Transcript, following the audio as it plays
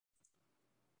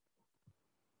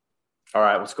All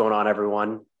right, what's going on,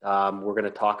 everyone? We're going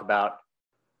to talk about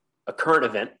a current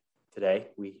event today.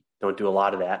 We don't do a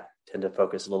lot of that, tend to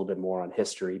focus a little bit more on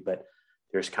history, but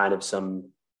there's kind of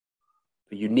some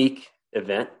unique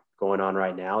event going on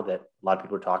right now that a lot of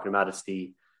people are talking about. It's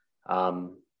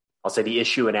I'll say the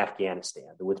issue in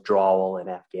Afghanistan, the withdrawal in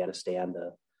Afghanistan,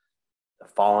 the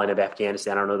falling of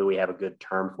Afghanistan. I don't know that we have a good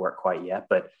term for it quite yet,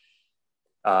 but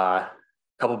a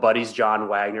couple buddies, John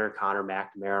Wagner, Connor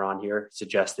McNamara on here,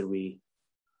 suggested we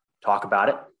talk about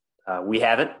it. We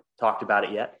haven't talked about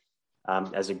it yet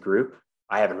as a group.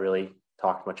 I haven't really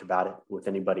talked much about it with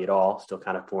anybody at all, still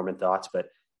kind of forming thoughts, but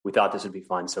we thought this would be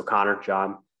fun. So Connor,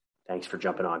 John, thanks for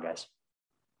jumping on, guys.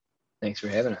 Thanks for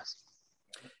having us.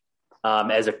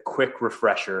 As a quick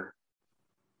refresher,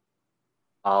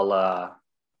 I'll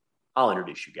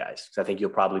introduce you guys because I think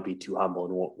you'll probably be too humble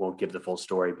and won't give the full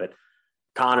story. But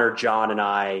Connor, John, and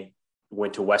I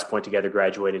went to West Point together,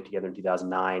 graduated together in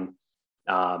 2009,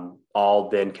 all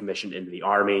been commissioned into the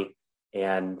Army,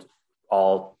 and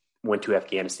all went to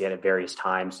Afghanistan at various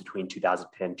times between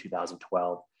 2010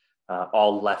 2012.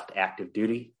 All left active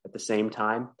duty at the same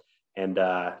time. And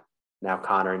now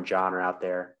Connor and John are out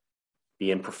there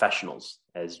being professionals,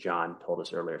 as John told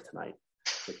us earlier tonight,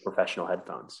 with professional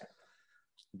headphones.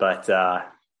 But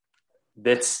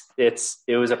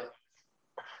it was a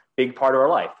big part of our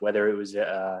life, whether it was,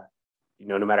 no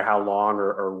matter how long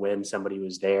or when somebody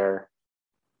was there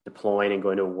deploying and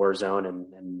going to a war zone,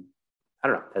 and I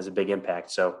don't know, has a big impact.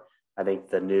 So I think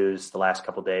the news the last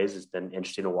couple of days has been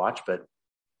interesting to watch, but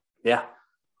yeah.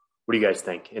 What do you guys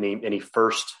think? Any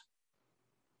first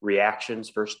reactions,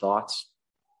 first thoughts?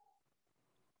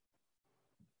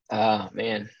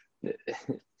 Man,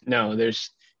 no,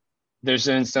 there's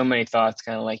been so many thoughts,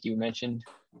 kind of like you mentioned,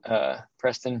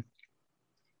 Preston,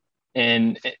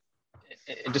 and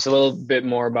just a little bit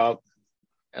more about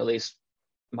at least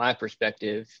my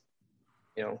perspective.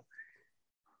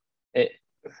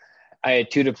 I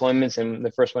had two deployments, and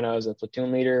the first one I was a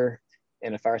platoon leader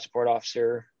and a fire support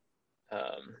officer.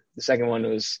 The second one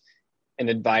was an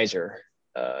advisor.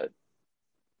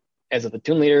 As a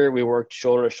platoon leader, we worked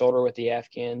shoulder to shoulder with the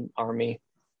Afghan Army.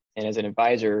 And as an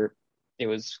advisor, it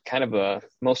was kind of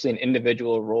mostly an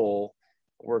individual role,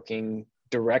 working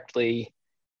directly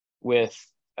with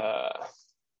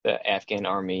the Afghan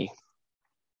Army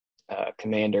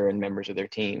commander and members of their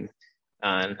team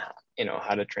on,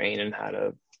 how to train and how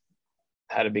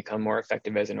to become more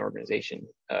effective as an organization.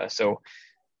 So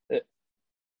I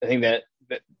think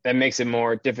that makes it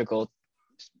more difficult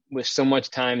with so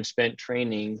much time spent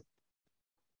training.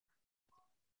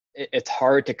 It's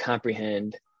hard to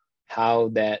comprehend how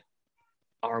that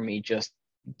Army just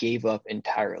gave up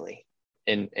entirely.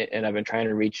 And I've been trying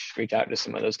to reach out to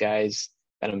some of those guys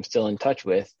that I'm still in touch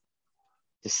with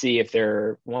to see if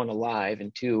they're, one, alive,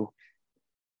 and two,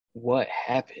 what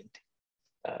happened.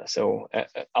 So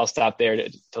I'll stop there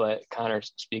to let Connor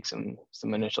speak some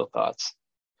initial thoughts.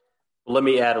 Let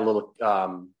me add a little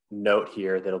note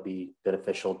here that'll be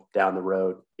beneficial down the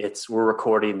road. We're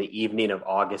recording the evening of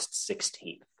August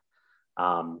 16th.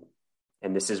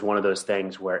 And this is one of those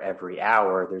things where every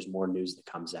hour there's more news that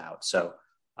comes out. So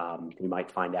we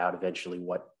might find out eventually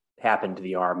what happened to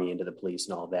the Army and to the police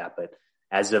and all that. But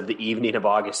as of the evening of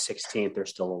August 16th, there's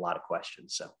still a lot of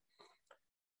questions. So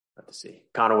have to see.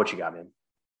 Connor, what you got, man?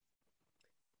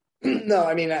 No,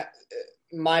 I mean,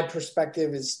 my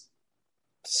perspective is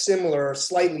similar,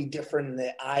 slightly different in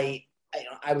that I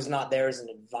was not there as an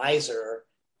advisor,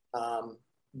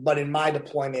 but in my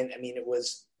deployment, I mean, it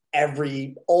was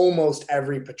almost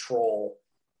every patrol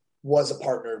was a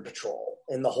partnered patrol,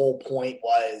 and the whole point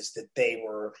was that they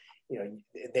were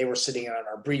sitting in on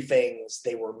our briefings,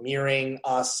 they were mirroring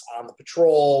us on the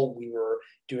patrol, we were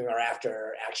doing our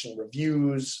after action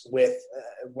reviews with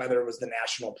whether it was the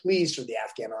National Police or the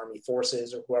Afghan Army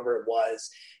Forces or whoever it was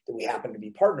that we happened to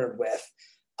be partnered with.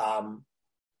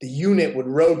 The unit would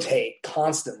rotate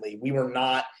constantly. We were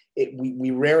not,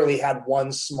 we rarely had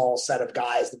one small set of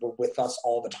guys that were with us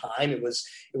all the time. It was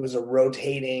a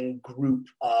rotating group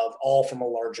of all from a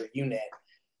larger unit.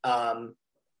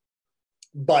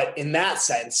 But in that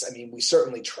sense, I mean, we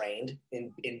certainly trained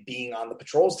in being on the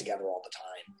patrols together all the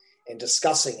time and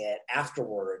discussing it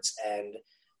afterwards. And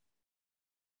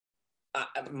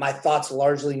my thoughts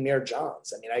largely mirror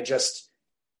John's. I mean,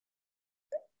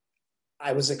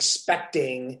 I was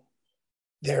expecting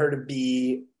there to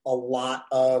be a lot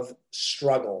of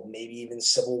struggle, maybe even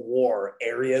civil war,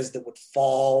 areas that would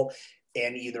fall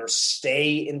and either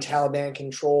stay in Taliban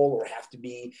control or have to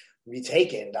be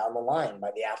retaken down the line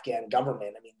by the Afghan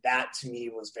government. I mean, that to me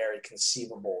was very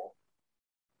conceivable.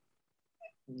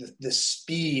 The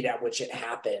speed at which it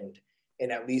happened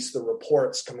in at least the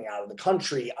reports coming out of the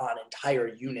country on entire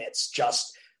units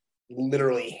just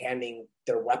literally handing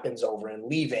their weapons over and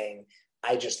leaving.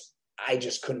 I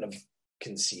just couldn't have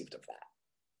conceived of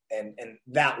that. And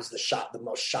that was the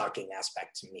most shocking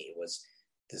aspect to me was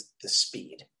the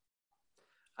speed.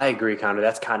 I agree, Connor.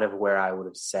 That's kind of where I would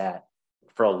have sat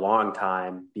for a long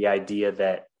time. The idea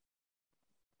that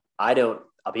I'll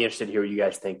be interested to hear what you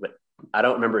guys think, but I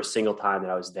don't remember a single time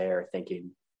that I was there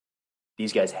thinking,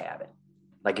 these guys have it.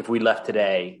 Like if we left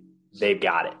today, they've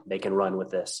got it. They can run with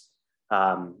this.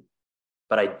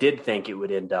 But I did think it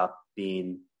would end up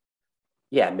being,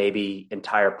 maybe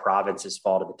entire provinces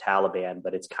fall to the Taliban,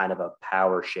 but it's kind of a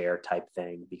power share type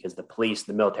thing because the police,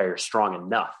 the military are strong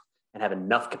enough and have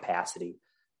enough capacity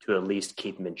to at least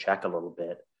keep them in check a little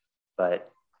bit.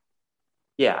 But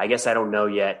I guess I don't know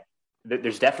yet.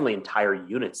 There's definitely entire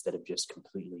units that have just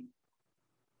completely,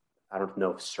 I don't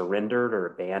know if surrendered or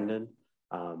abandoned.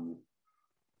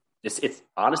 It's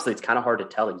honestly, it's kind of hard to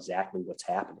tell exactly what's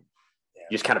happening. Yeah.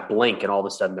 You just kind of blink and all of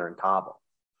a sudden they're in Kabul.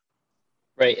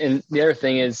 Right. And the other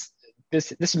thing is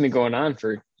this has been going on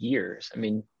for years. I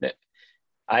mean,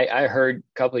 I heard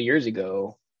a couple of years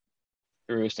ago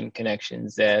through some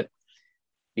connections that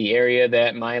the area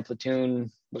that my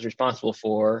platoon was responsible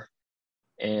for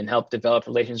and helped develop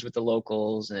relations with the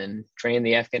locals and train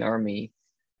the Afghan army,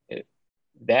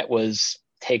 that was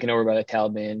taken over by the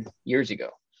Taliban years ago.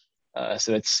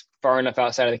 So it's far enough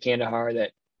outside of the Kandahar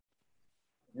that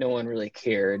no one really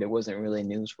cared. It wasn't really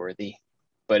newsworthy,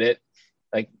 but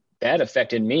that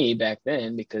affected me back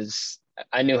then because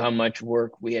I knew how much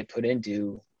work we had put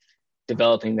into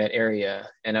developing that area.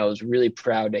 And I was really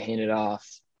proud to hand it off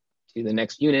to the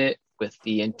next unit with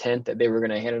the intent that they were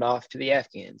going to hand it off to the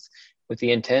Afghans, with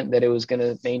the intent that it was going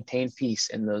to maintain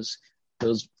peace. And those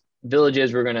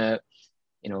villages were going to,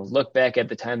 look back at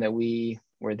the time that we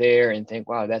were there and think,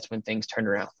 wow, that's when things turned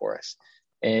around for us.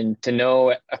 And to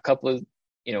know a couple of,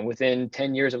 within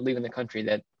 10 years of leaving the country,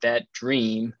 that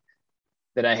dream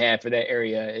that I had for that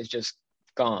area is just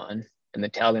gone and the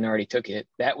Taliban already took it.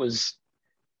 That was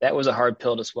a hard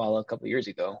pill to swallow a couple of years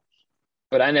ago.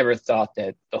 But I never thought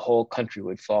that the whole country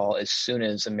would fall as soon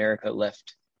as America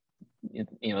left,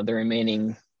 the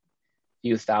remaining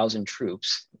few thousand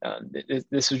troops.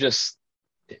 This was just,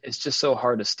 it's just so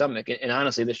hard to stomach. And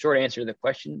honestly, the short answer to the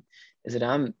question is that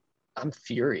I'm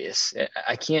furious.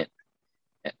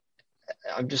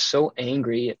 I'm just so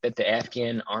angry that the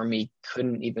Afghan army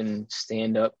couldn't even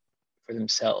stand up for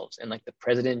themselves. And the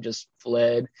president just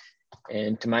fled.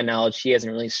 And to my knowledge, he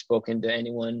hasn't really spoken to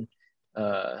anyone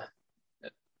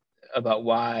about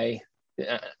why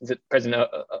the president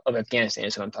of Afghanistan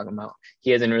is who I'm talking about.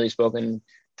 He hasn't really spoken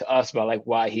to us about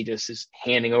why he just is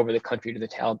handing over the country to the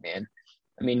Taliban.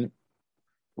 I mean,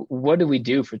 what do we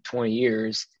do for 20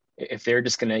 years if they're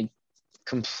just going to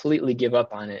completely give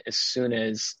up on it as soon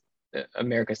as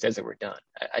America says that we're done?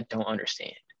 I don't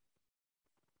understand.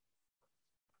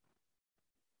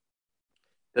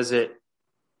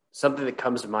 Something that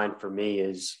comes to mind for me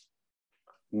is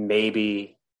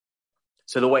maybe,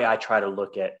 so the way I try to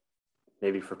look at,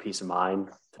 maybe for peace of mind,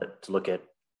 to look at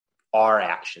our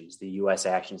actions, the U.S.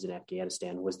 actions in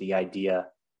Afghanistan, was the idea,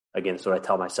 again, it's what I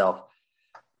tell myself,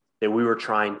 that we were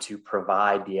trying to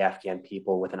provide the Afghan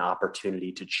people with an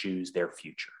opportunity to choose their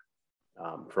future.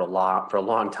 For a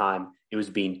long time, it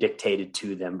was being dictated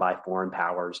to them by foreign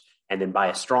powers and then by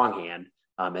a strong hand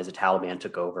as the Taliban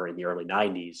took over in the early to mid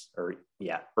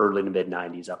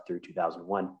 90s up through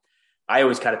 2001. I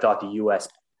always kind of thought the U.S.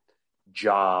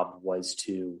 job was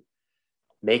to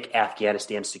make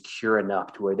Afghanistan secure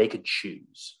enough to where they could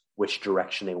choose which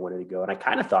direction they wanted to go. And I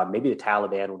kind of thought maybe the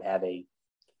Taliban would have a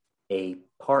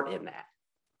part in that,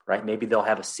 right? Maybe they'll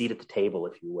have a seat at the table,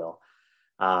 if you will.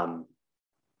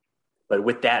 But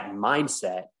with that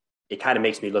mindset, it kind of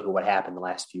makes me look at what happened the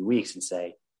last few weeks and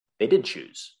say, they did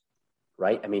choose,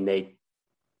 right? I mean,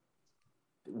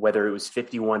 whether it was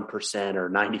 51% or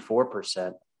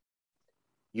 94%,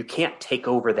 you can't take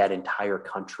over that entire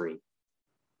country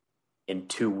in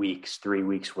 2 weeks, 3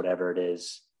 weeks, whatever it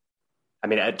is. I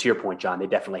mean, to your point, John, they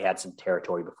definitely had some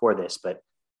territory before this, but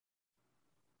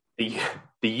the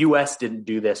U.S. didn't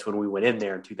do this when we went in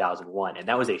there in 2001, and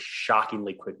that was a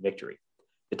shockingly quick victory.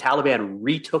 The Taliban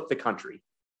retook the country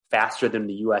faster than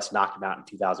the U.S. knocked them out in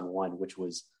 2001, which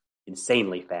was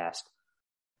insanely fast.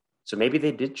 So maybe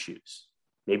they did choose.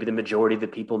 Maybe the majority of the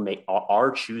people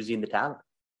are choosing the Taliban.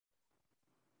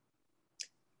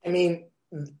 I mean,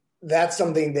 that's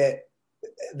something that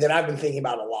I've been thinking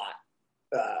about a lot,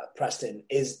 Preston,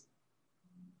 is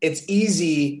it's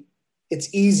easy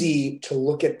to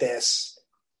look at this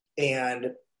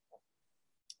and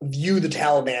view the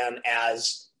Taliban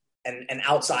as an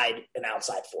outside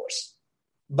force.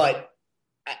 But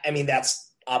I mean,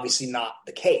 that's obviously not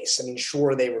the case. I mean,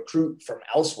 sure, they recruit from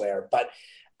elsewhere, but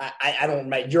I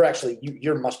don't.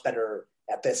 You're much better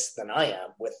at this than I am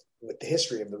with the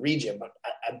history of the region. But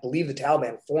I believe the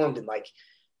Taliban formed in like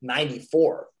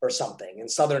 94 or something in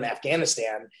southern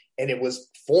Afghanistan, and it was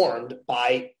formed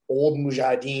by old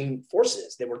Mujahideen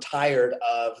forces. They were tired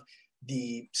of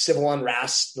the civil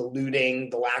unrest, the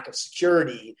looting, the lack of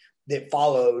security that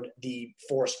followed the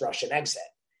forced Russian exit.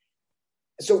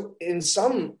 So in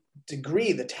some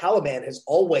degree, the Taliban has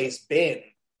always been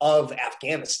of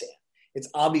Afghanistan. It's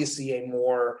obviously a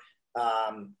more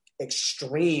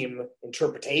extreme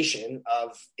interpretation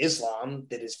of Islam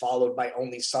that is followed by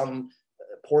only some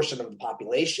portion of the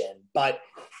population, but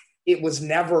it was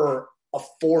never a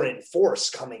foreign force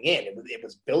coming in. It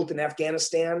was built in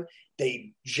Afghanistan.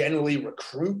 They generally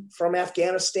recruit from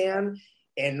Afghanistan.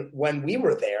 And when we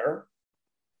were there,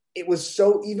 it was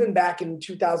so, even back in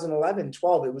 2011,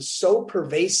 12, it was so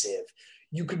pervasive.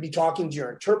 You could be talking to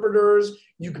your interpreters,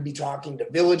 you could be talking to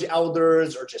village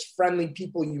elders or just friendly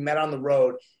people you met on the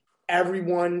road.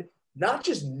 Everyone, not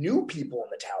just knew people in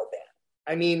the Taliban.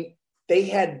 I mean, they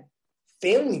had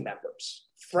family members,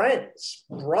 friends,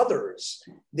 brothers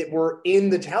that were in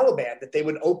the Taliban that they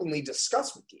would openly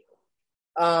discuss with you.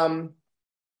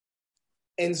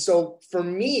 And so for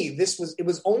me, it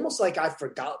was almost like I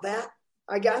forgot that,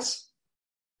 I guess.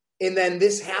 And then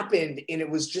this happened, and it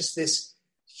was just this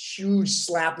huge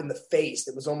slap in the face.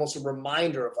 It was almost a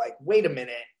reminder of like, wait a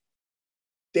minute,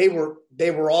 they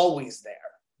were always there.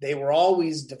 They were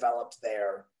always developed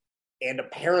there, and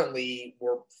apparently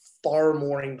were far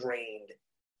more ingrained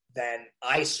than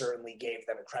I certainly gave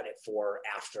them credit for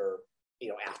after my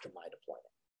deployment.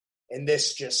 And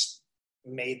this just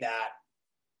made that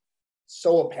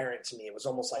so apparent to me. It was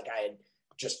almost like I had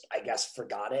just, I guess,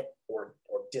 forgot it or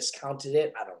discounted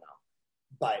it. I don't know.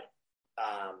 But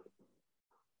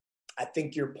I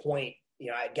think your point,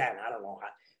 again, I don't know how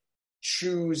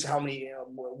choose how many,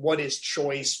 what is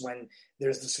choice when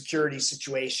there's the security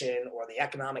situation or the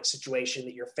economic situation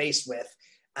that you're faced with.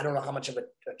 I don't know how much of a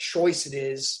choice it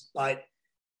is, but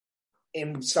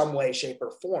in some way, shape,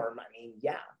 or form, I mean,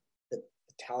 yeah, the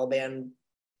Taliban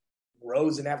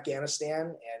rose in Afghanistan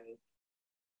and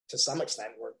to some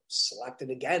extent were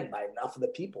selected again by enough of the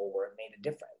people where it made a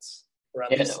difference, or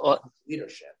at least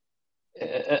leadership.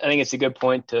 I think it's a good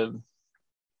point to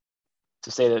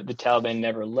say that the Taliban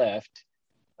never left,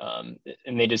 and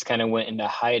they just kind of went into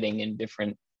hiding in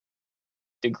different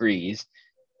degrees,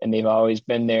 and they've always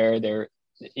been there.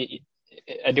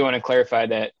 I do want to clarify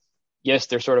that, yes,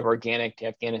 they're sort of organic to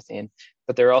Afghanistan,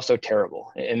 but they're also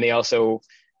terrible. And they also,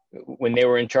 when they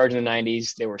were in charge in the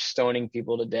 90s, they were stoning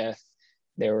people to death.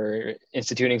 They were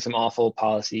instituting some awful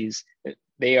policies.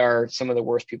 They are some of the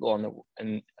worst people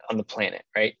on the planet,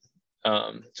 right?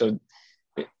 So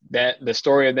that the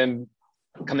story of them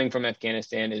coming from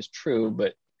Afghanistan is true,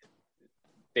 but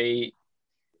that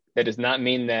does not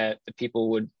mean that the people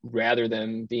would rather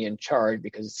them be in charge,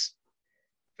 because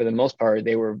for the most part,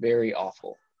 they were very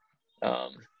awful.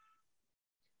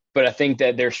 But I think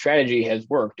that their strategy has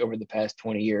worked over the past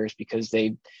 20 years because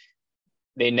they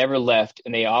never left,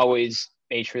 and they always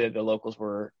made sure that the locals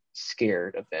were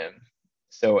scared of them.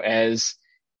 So as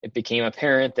it became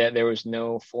apparent that there was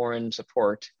no foreign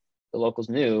support, the locals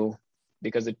knew,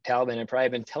 because the Taliban had probably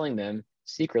been telling them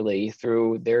secretly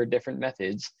through their different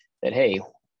methods that, hey,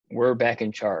 we're back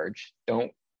in charge.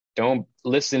 Don't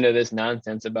listen to this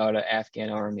nonsense about an Afghan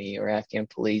army or Afghan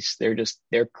police.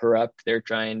 They're corrupt. They're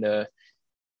trying to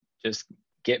just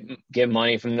get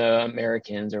money from the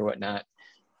Americans or whatnot.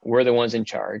 We're the ones in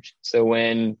charge. So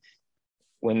when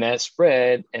that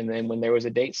spread, and then when there was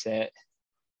a date set,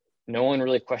 no one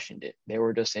really questioned it. They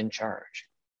were just in charge.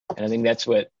 And I think that's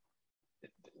what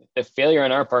the failure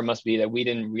on our part must be, that we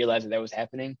didn't realize that was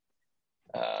happening.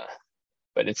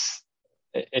 But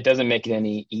it doesn't make it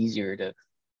any easier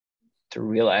to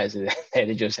realize that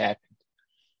it just happened.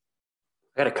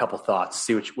 I got a couple thoughts.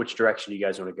 See which direction you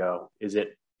guys want to go. Is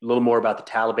it a little more about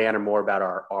the Taliban or more about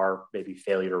our maybe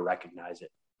failure to recognize it?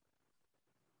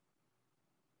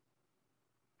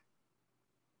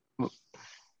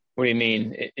 What do you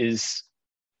mean?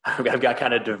 I've got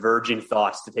kind of diverging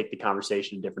thoughts to take the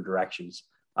conversation in different directions.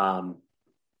 I'll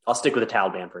stick with the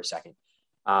Taliban for a second.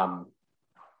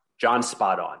 John's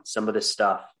spot on. Some of this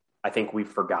stuff I think we've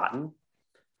forgotten.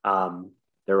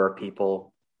 There are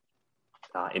people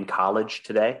in college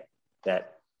today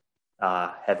that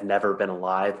have never been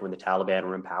alive when the Taliban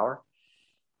were in power.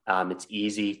 It's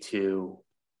easy to,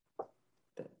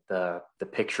 the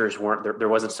pictures weren't, there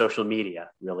wasn't social media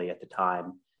really at the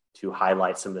time. to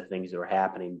highlight some of the things that were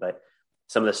happening. But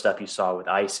some of the stuff you saw with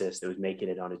ISIS that was making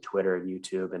it onto Twitter and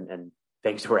YouTube and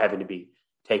things that were having to be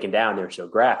taken down, they're so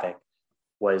graphic,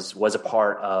 was a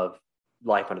part of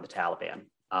life under the Taliban.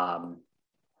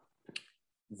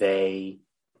 They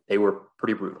were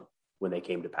pretty brutal when they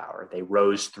came to power. They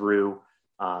rose through,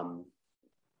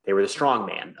 they were the strong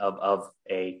man of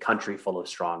a country full of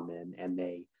strong men. And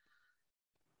it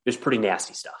was pretty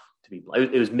nasty stuff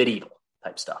it was medieval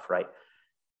type stuff, right?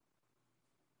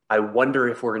 I wonder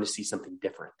if we're going to see something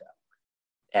different, though.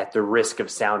 At the risk of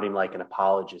sounding like an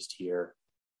apologist here,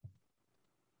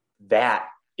 that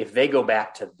if they go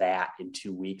back to that in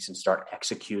 2 weeks and start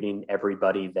executing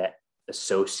everybody that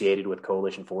associated with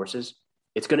coalition forces,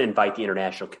 it's going to invite the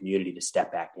international community to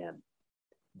step back in.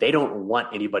 They don't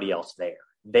want anybody else there.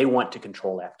 They want to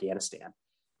control Afghanistan.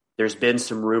 There's been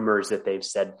some rumors that they've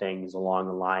said things along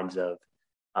the lines of,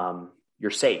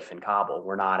 you're safe in Kabul.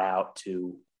 We're not out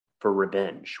for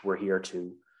revenge. We're here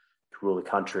to rule the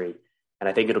country. And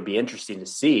I think it'll be interesting to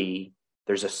see.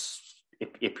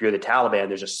 If you're the Taliban,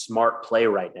 there's a smart play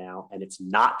right now, and it's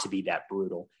not to be that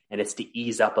brutal, and it's to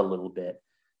ease up a little bit.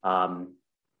 And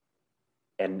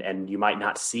you might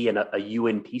not see a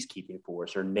UN peacekeeping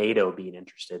force or NATO being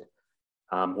interested.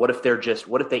 What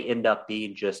if they end up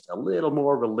being just a little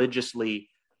more religiously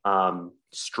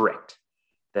strict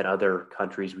than other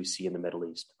countries we see in the Middle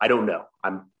East? I don't know.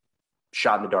 I'm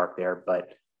shot in the dark there, but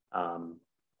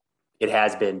it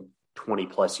has been 20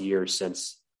 plus years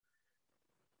since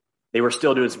they were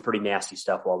still doing some pretty nasty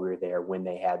stuff while we were there when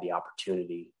they had the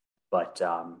opportunity. But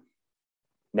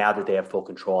now that they have full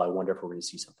control, I wonder if we're going to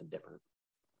see something different.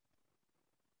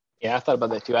 Yeah, I thought about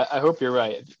that too. I hope you're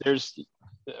right. There's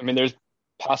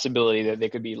possibility that they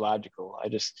could be logical. I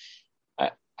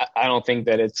don't think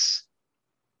that it's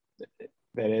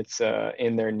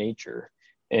in their nature.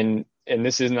 And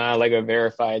this is not like a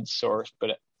verified source,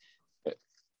 but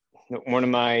one of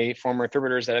my former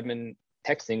interpreters that I've been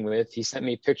texting with, he sent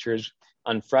me pictures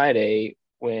on Friday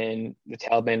when the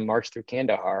Taliban marched through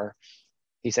Kandahar.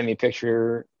 He sent me a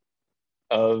picture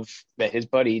that his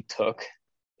buddy took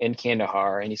in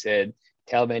Kandahar, and he said,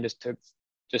 Taliban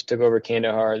just took over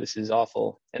Kandahar. This is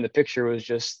awful. And the picture was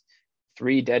just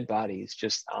 3 dead bodies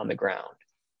just on the ground.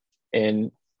 And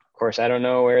of course, I don't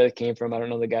know where it came from. I don't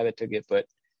know the guy that took it, but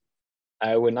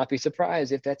I would not be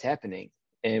surprised if that's happening.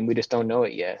 And we just don't know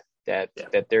it yet, that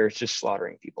they're just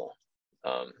slaughtering people.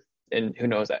 And who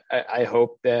knows? I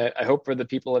hope for the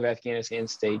people of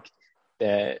Afghanistan's sake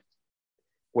that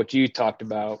what you talked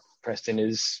about, Preston,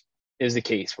 is the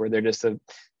case, where they're just a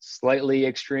slightly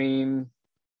extreme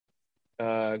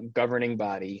governing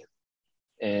body,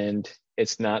 and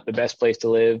it's not the best place to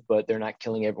live, but they're not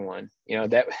killing everyone.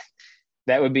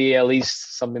 That would be at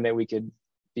least something that we could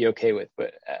be okay with,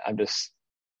 but I'm just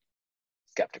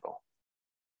skeptical.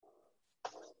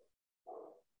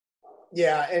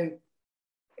 Yeah, and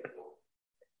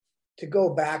to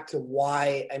go back to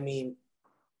why,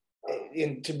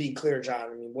 and to be clear,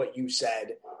 John, what you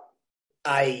said,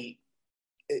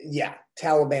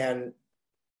 Taliban,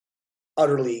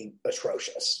 utterly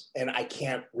atrocious. And I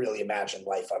can't really imagine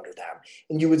life under them.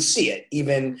 And you would see it,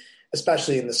 even,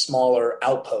 especially in the smaller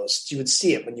outposts, you would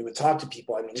see it when you would talk to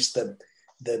people. Just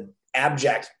the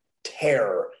abject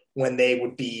terror when they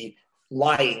would be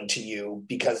lying to you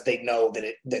because they know that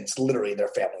that's literally their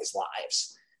family's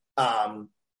lives.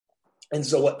 And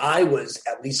so what I was,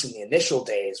 at least in the initial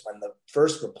days, when the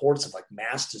first reports of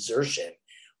mass desertion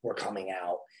were coming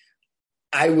out,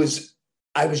 I was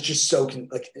just so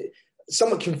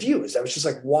somewhat confused. I was just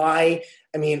like, why?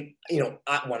 When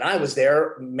I was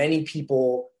there, many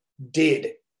people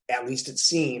did, at least it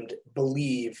seemed,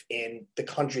 believe in the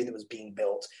country that was being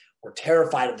built, were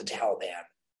terrified of the Taliban.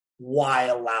 Why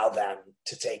allow them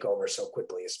to take over so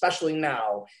quickly, especially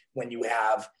now when you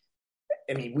have,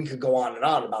 we could go on and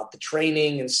on about the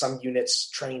training, and some units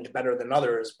trained better than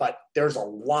others, but there's a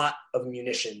lot of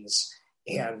munitions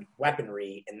and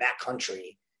weaponry in that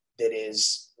country that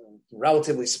is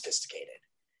relatively sophisticated.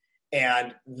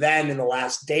 And then in the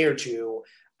last day or two,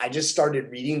 I just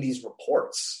started reading these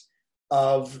reports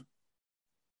of,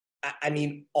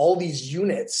 all these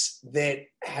units that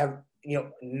have,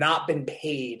 not been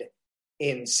paid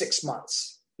in 6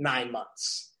 months, 9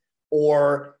 months,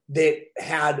 or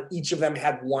that each of them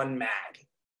had 1 mag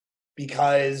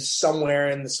because somewhere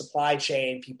in the supply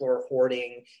chain, people are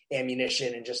hoarding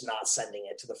ammunition and just not sending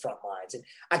it to the front lines. And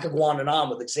I could go on and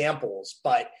on with examples,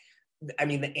 but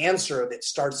the answer that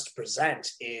starts to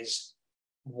present is,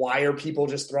 why are people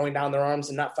just throwing down their arms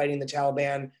and not fighting the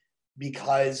Taliban?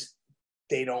 Because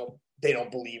they don't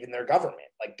believe in their government.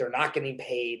 They're not getting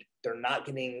paid. They're not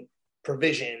getting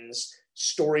provisions.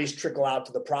 Stories trickle out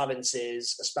to the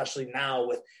provinces, especially now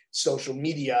with social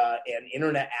media and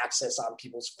internet access on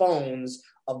people's phones,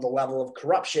 of the level of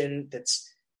corruption that's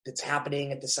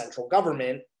happening at the central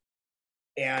government.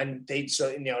 And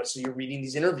so you're reading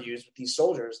these interviews with these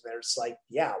soldiers. They're just like,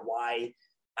 yeah, why?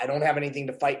 I don't have anything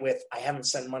to fight with. I haven't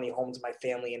sent money home to my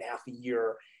family in half a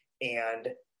year. And,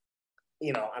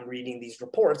 I'm reading these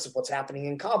reports of what's happening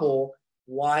in Kabul.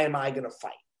 Why am I going to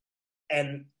fight?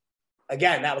 And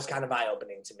again, that was kind of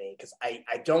eye-opening to me, because I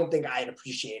don't think I had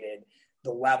appreciated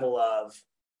the level of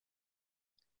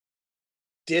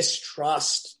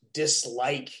distrust,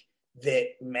 dislike that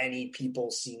many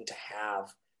people seem to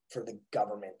have for the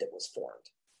government that was formed.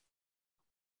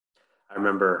 I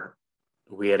remember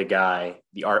we had a guy,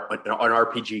 an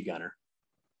RPG gunner,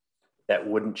 that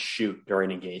wouldn't shoot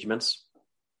during engagements.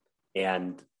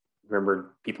 And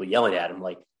remember people yelling at him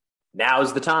like,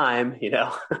 now's the time,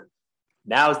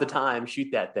 now's the time, shoot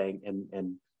that thing.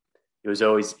 And he was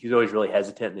always really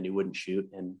hesitant, and then he wouldn't shoot.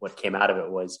 And what came out of it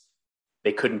was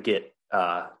they couldn't get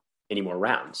any more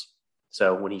rounds.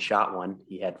 So when he shot one,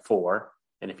 he had 4.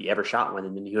 And if he ever shot one,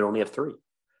 then he would only have 3.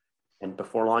 And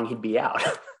before long, he'd be out.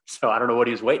 So I don't know what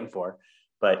he was waiting for,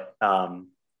 but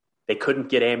they couldn't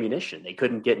get ammunition. They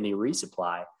couldn't get any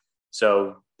resupply.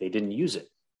 So they didn't use it.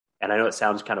 And I know it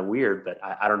sounds kind of weird, but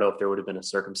I don't know if there would have been a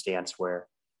circumstance where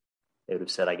they would have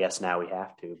said, I guess now we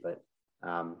have to. But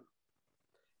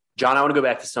John, I want to go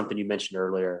back to something you mentioned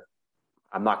earlier.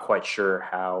 I'm not quite sure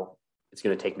how it's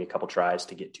going to take me a couple tries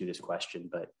to get to this question,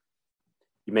 but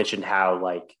you mentioned how,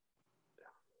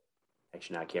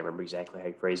 actually, now I can't remember exactly how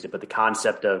you phrased it, but the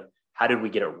concept of how did we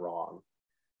get it wrong?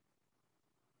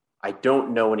 I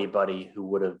don't know anybody who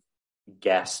would have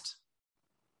guessed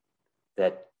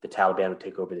that the Taliban would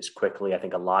take over this quickly. I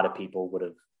think a lot of people would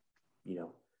have,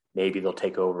 maybe they'll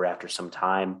take over after some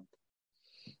time.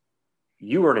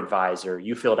 You were an advisor.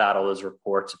 You filled out all those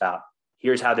reports about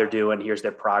here's how they're doing, here's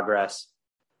their progress.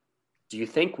 Do you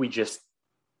think we just,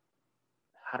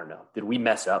 I don't know, did we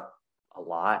mess up a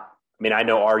lot? I mean, I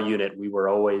know our unit, we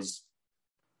were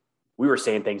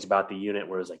saying things about the unit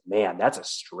where it was like, man, that's a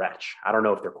stretch. I don't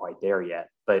know if they're quite there yet,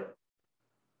 but it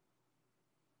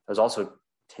was also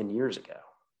 10 years ago.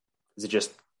 Is it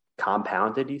just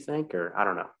compounded, do you think? Or I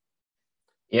don't know.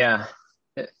 Yeah,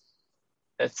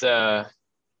 that's, I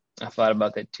thought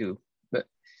about that too,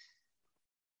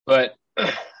 but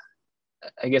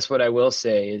I guess what I will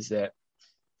say is that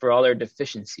for all their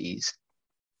deficiencies,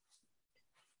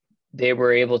 they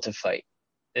were able to fight.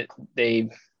 We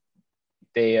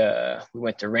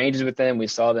went to ranges with them. We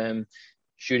saw them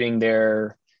shooting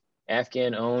their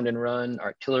Afghan owned and run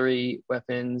artillery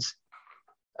weapons.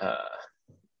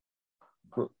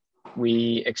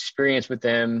 We experienced with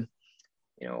them,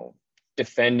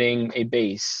 defending a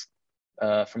base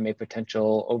from a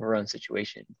potential overrun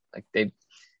situation. Like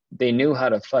they knew how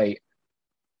to fight.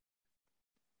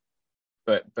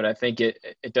 But I think it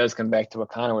does come back to what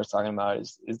Connor was talking about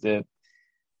is the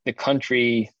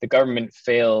government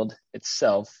failed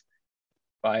itself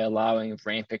by allowing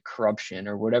rampant corruption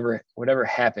or whatever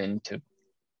happened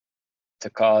to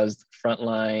cause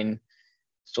frontline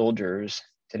soldiers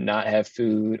to not have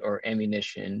food or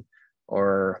ammunition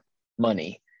or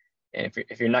money. And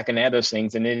if you're not going to have those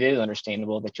things, then it is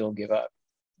understandable that you'll give up.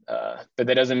 But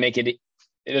that doesn't make it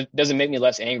doesn't make me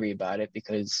less angry about it,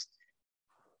 because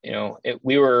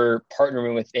we were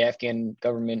partnering with the Afghan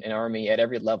government and army at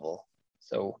every level.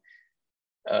 So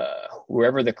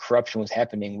wherever the corruption was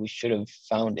happening, we should have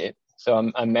found it. So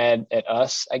I'm mad at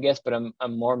us, I guess, but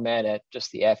I'm more mad at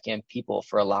just the Afghan people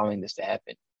for allowing this to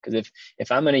happen. Because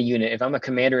if I'm in a unit, if I'm a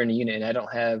commander in a unit and I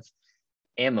don't have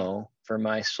ammo for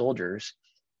my soldiers,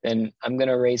 then I'm going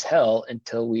to raise hell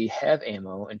until we have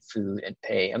ammo and food and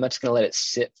pay. I'm not just going to let it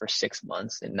sit for 6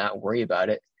 months and not worry about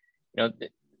it.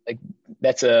 Like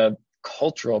that's a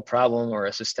cultural problem or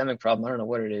a systemic problem. I don't know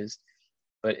what it is,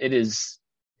 but it is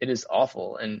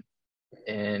awful. And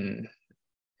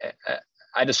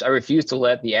I refuse to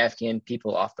let the Afghan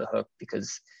people off the hook,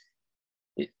 because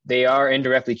they are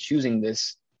indirectly choosing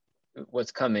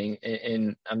what's coming.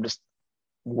 And I'm just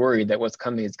worried that what's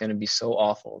coming is going to be so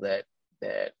awful that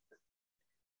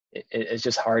it's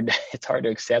just hard. It's hard to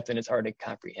accept and it's hard to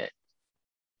comprehend.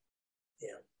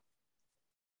 Yeah.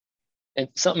 And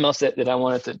something else that I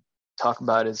wanted to talk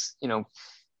about is, to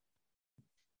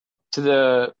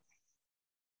the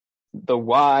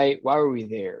why were we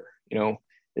there?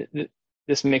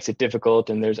 This makes it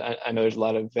difficult. And I know there's a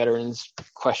lot of veterans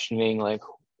questioning, like,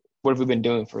 what have we been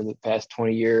doing for the past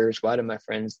 20 years? Why did my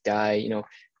friends die?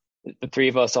 The three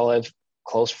of us all have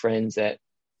close friends that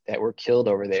were killed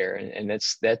over there. And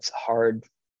that's hard.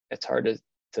 It's hard to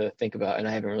to think about, and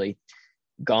I haven't really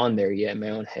gone there yet in my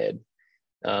own head.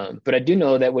 But I do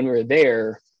know that when we were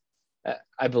there,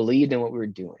 I believed in what we were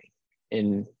doing.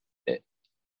 And,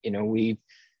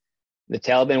 the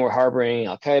Taliban were harboring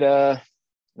Al-Qaeda,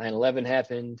 9/11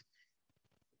 happened.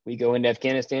 We go into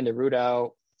Afghanistan to root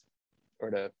out or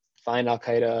to find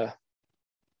Al-Qaeda,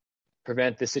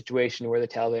 prevent the situation where the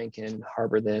Taliban can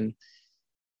harbor them.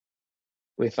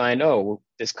 We find,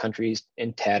 this country's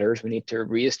in tatters. We need to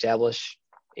reestablish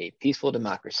a peaceful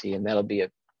democracy, and that'll be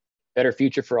a better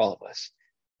future for all of us.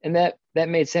 And that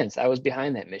made sense. I was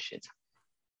behind that mission.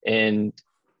 And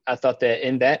I thought that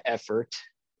in that effort,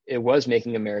 it was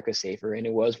making America safer, and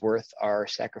it was worth our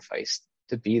sacrifice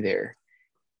to be there.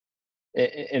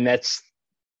 And that's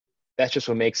just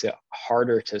what makes it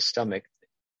harder to stomach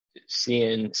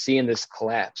seeing this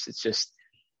collapse. It's just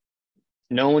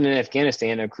no one in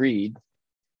Afghanistan agreed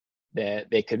that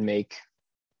they could make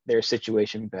their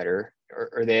situation better,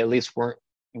 or they at least weren't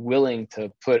willing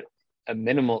to put a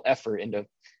minimal effort into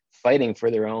fighting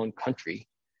for their own country.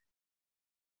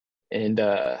 And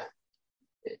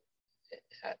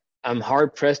I'm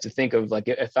hard pressed to think of, like,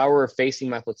 if I were facing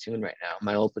my platoon right now,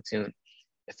 my old platoon,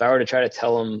 if I were to try to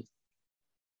tell them,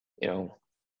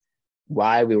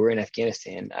 why we were in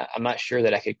Afghanistan, I'm not sure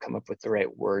that I could come up with the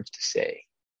right words to say.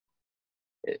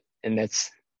 And that's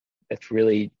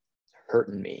really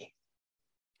hurting me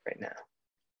right now.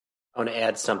 I want to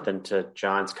add something to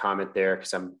John's comment there,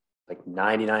 because I'm like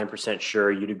 99%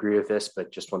 sure you'd agree with this,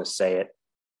 but just want to say it.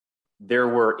 There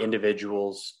were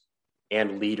individuals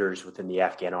and leaders within the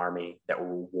Afghan army that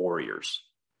were warriors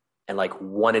and like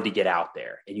wanted to get out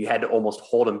there, and you had to almost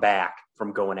hold them back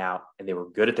from going out. And they were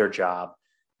good at their job.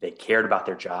 They cared about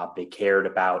their job. They cared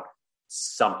about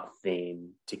something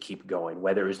to keep going,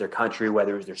 whether it was their country,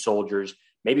 whether it was their soldiers,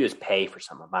 maybe it was pay for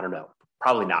some of them. I don't know.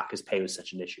 Probably not, because pay was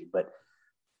such an issue, but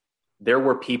there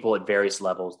were people at various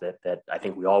levels that I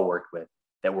think we all worked with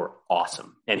that were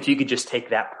awesome. And if you could just take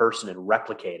that person and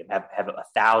replicate him, have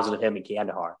 1,000 of him in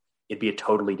Kandahar, it'd be a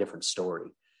totally different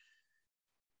story.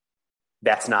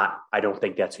 I don't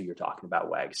think that's who you're talking about,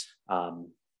 Wags.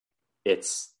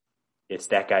 It's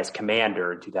that guy's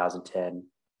commander in 2010,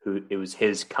 it was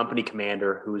his company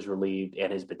commander who was relieved,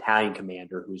 and his battalion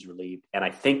commander who was relieved. And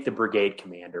I think the brigade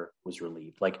commander was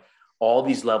relieved. Like, all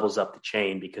these levels up the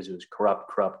chain, because it was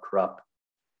corrupt.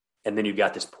 And then you've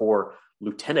got this poor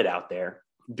lieutenant out there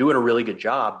doing a really good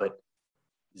job, but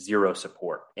zero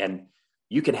support. And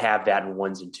you can have that in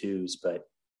ones and twos, but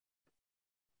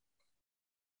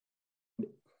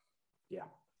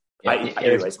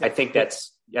anyways, I think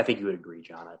you would agree,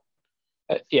 John.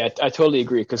 I totally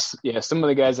agree, because some of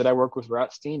the guys that I work with were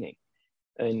outstanding,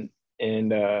 and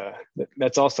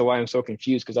that's also why I'm so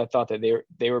confused, because I thought that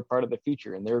they were part of the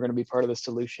future, and they were going to be part of the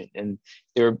solution, and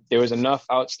there was enough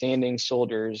outstanding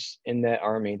soldiers in that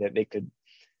army that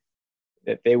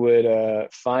they would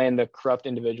find the corrupt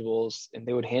individuals and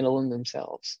they would handle them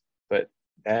themselves. But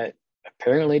that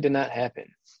apparently did not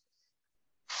happen.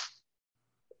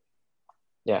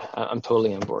 Yeah, I'm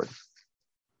totally on board.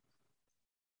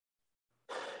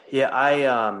 Yeah,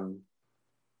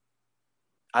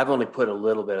 I've only put a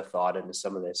little bit of thought into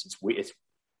some of this.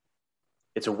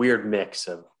 It's a weird mix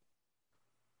of,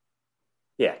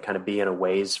 kind of being a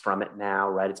ways from it now,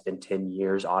 right? It's been 10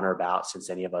 years on or about since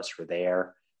any of us were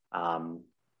there.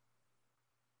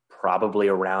 Probably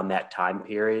around that time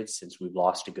period, since we've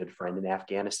lost a good friend in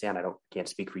Afghanistan. Can't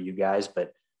speak for you guys,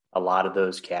 but a lot of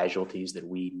those casualties that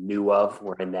we knew of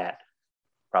were in that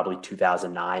probably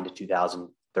 2009 to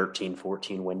 2013,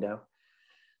 14 window.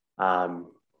 So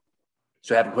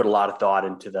I haven't put a lot of thought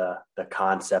into the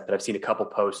concept, but I've seen a couple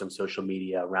posts on social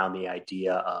media around the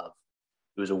idea of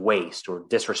it was a waste or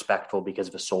disrespectful because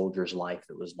of a soldier's life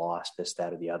that was lost, this,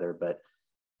 that, or the other. But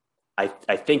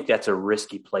I think that's a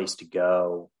risky place to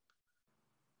go,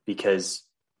 because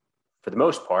for the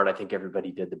most part, I think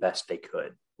everybody did the best they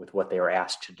could with what they were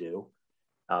asked to do.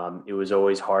 It was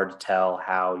always hard to tell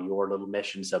how your little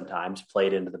mission sometimes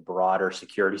played into the broader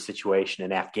security situation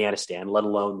in Afghanistan, let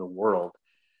alone the world.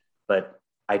 But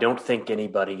I don't think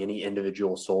any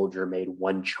individual soldier made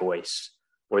one choice,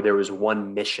 or there was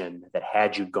one mission that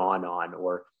had you gone on,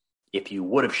 or if you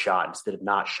would have shot instead of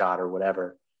not shot or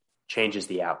whatever, changes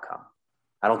the outcome.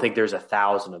 I don't think there's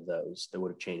 1,000 of those that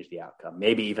would have changed the outcome.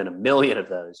 Maybe even 1,000,000 of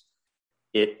those.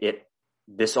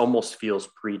 This almost feels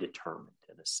predetermined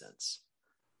in a sense.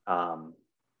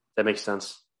 That makes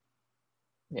sense?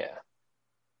 Yeah.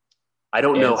 I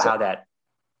don't know how that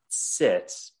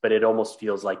sits, but it almost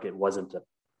feels like it wasn't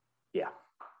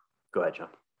Go ahead, John.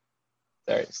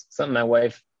 Sorry. Something my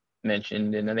wife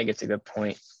mentioned, and I think it's a good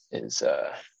point, is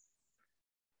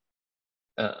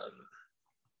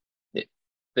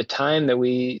the time that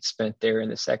we spent there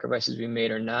and the sacrifices we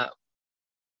made are not,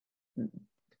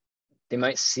 they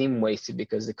might seem wasted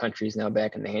because the country is now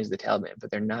back in the hands of the Taliban,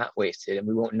 but they're not wasted, and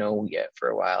we won't know yet for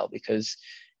a while, because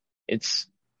it's,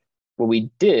 what we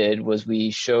did was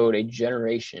we showed a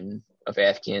generation of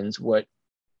Afghans what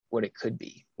it could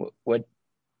be, what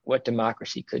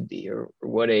democracy could be, or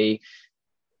what a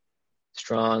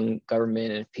strong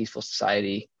government and a peaceful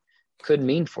society could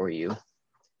mean for you.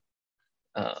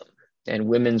 And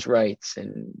women's rights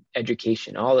and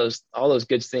education, all those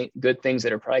good things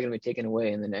that are probably going to be taken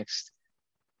away in the next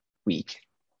week.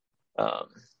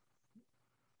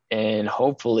 And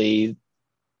hopefully,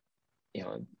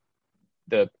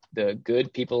 the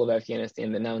good people of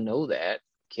Afghanistan that now know that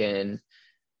can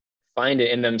find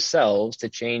it in themselves to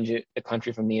change the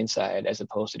country from the inside, as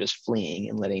opposed to just fleeing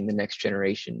and letting the next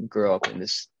generation grow up in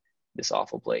this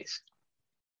awful place.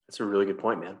 That's a really good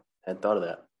point, man. I hadn't thought of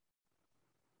that.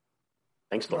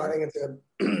 Thanks, Lauren. I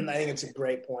think it's a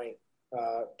great point,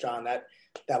 John. That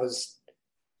was,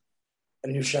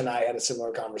 Anusha and I had a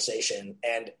similar conversation,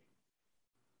 and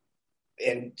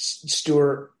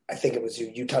Stuart, I think it was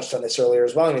you touched on this earlier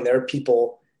as well. I mean, there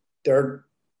are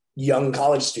young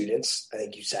college students, I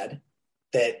think you said,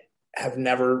 that have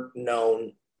never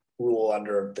known rule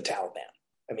under the Taliban.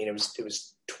 I mean, it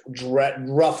was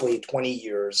roughly 20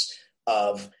 years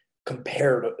of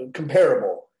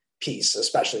comparable peace,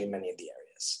 especially in many of the areas.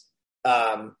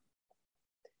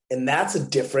 And that's a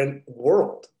different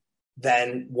world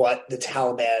than what the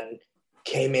Taliban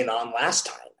came in on last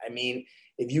time. I mean,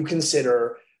 if you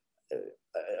consider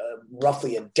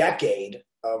roughly a decade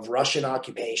of Russian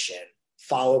occupation,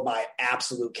 followed by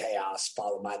absolute chaos,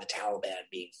 followed by the Taliban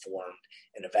being formed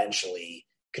and eventually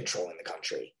controlling the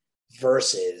country,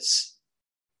 versus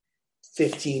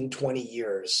 15, 20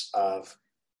 years of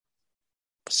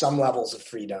some levels of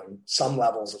freedom, some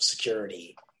levels of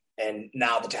security, and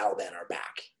now the Taliban are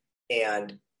back.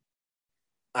 And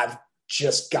I've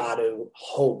just got to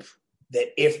hope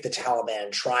that if the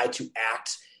Taliban try to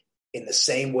act in the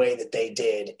same way that they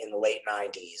did in the late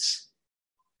 90s,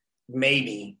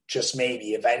 maybe, just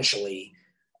maybe, eventually,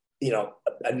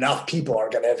 enough people are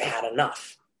going to have had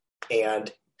enough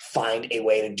and find a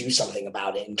way to do something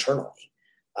about it internally.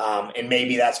 And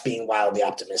maybe that's being wildly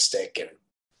optimistic, and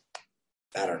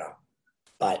I don't know.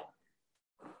 But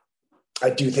I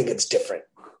do think it's different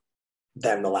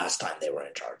than the last time they were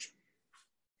in charge.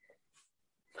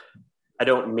 I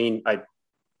don't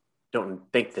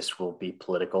think this will be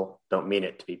political. Don't mean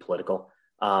it to be political.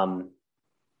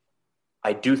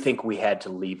 I do think we had to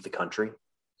leave the country.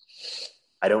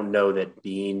 I don't know that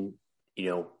being,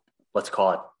 let's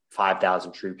call it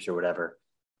 5,000 troops or whatever,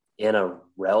 in a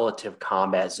relative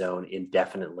combat zone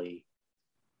indefinitely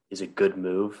is a good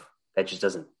move. That just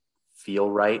doesn't feel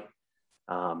right.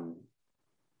 But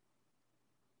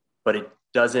it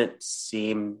doesn't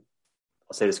seem,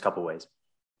 I'll say this a couple ways.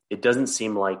 It doesn't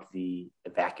seem like the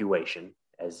evacuation,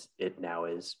 as it now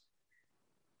is,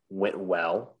 went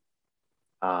well.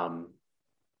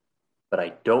 But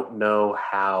I don't know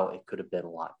how it could have been a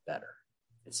lot better.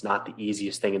 It's not the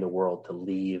easiest thing in the world to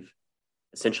leave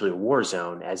essentially a war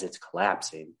zone as it's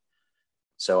collapsing.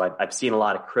 So I've seen a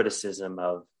lot of criticism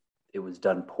of it was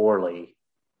done poorly.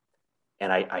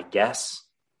 And I guess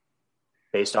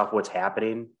based off what's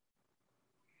happening,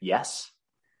 yes.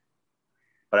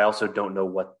 But I also don't know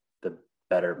what the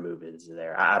better move is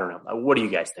there. I don't know. What do you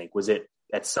guys think? Was it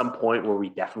at some point were we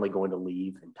definitely going to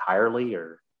leave entirely,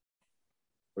 or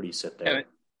where do you sit there? Yeah,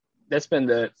 that's been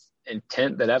the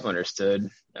intent that I've understood.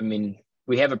 I mean,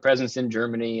 we have a presence in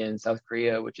Germany and South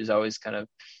Korea, which is always kind of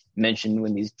mentioned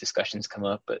when these discussions come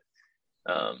up. But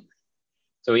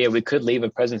so yeah, we could leave a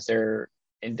presence there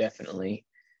indefinitely.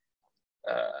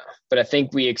 But I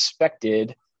think we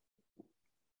expected,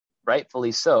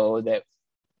 rightfully so, that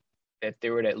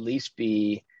there would at least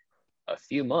be a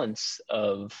few months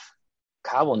of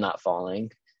Kabul not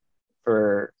falling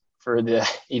for the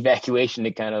evacuation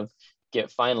to kind of get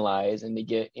finalized and to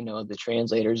get, the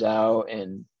translators out,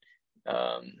 and,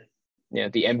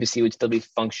 the embassy would still be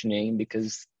functioning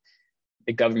because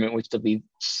the government would still be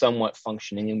somewhat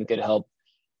functioning, and we could help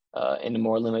in a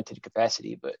more limited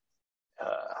capacity. But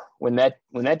when that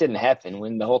didn't happen,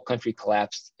 when the whole country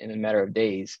collapsed in a matter of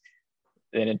days,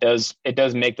 then it does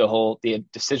make the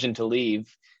decision to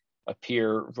leave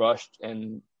appear rushed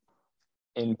and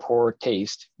in poor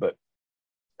taste. But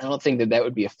I don't think that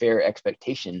would be a fair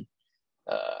expectation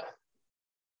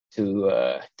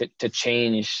to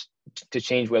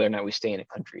change whether or not we stay in a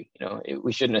country.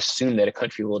 We shouldn't assume that a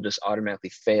country will just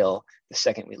automatically fail the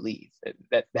second we leave.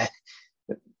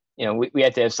 We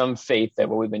have to have some faith that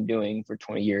what we've been doing for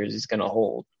 20 years is going to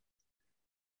hold.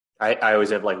 I always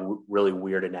have like really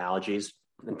weird analogies.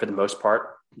 And for the most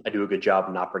part, I do a good job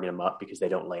of not bringing them up because they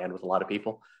don't land with a lot of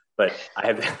people. But I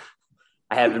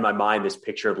have in my mind this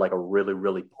picture of like a really,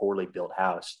 really poorly built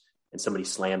house, and somebody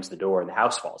slams the door and the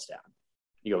house falls down.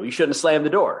 You go, you shouldn't have slammed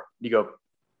the door. You go,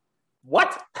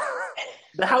 what?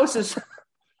 The house is,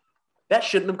 that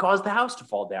shouldn't have caused the house to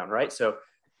fall down, right? So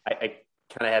I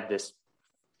kind of had this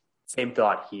same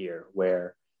thought here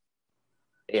where,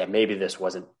 yeah, maybe this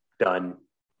wasn't done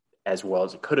as well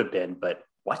as it could have been, but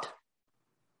what?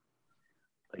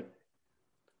 Like,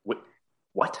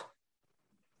 what?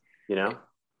 You know?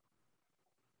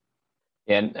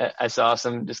 And I saw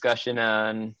some discussion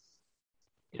on,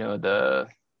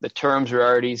 the terms were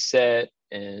already set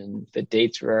and the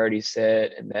dates were already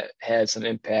set, and that had some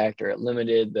impact, or it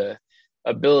limited the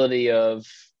ability of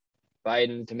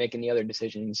Biden to make any other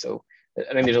decisions. So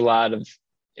I think there's a lot of,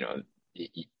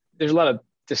 there's a lot of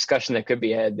discussion that could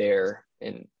be had there.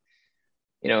 And,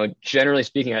 generally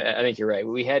speaking, I think you're right.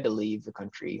 We had to leave the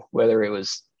country, whether it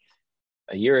was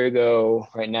a year ago,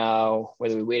 right now,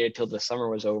 whether we waited till the summer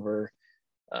was over.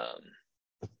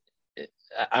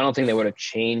 I don't think that would have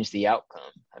changed the outcome.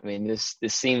 I mean, this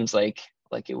seems like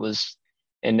it was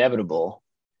inevitable.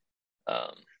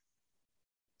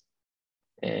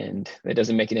 And it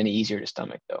doesn't make it any easier to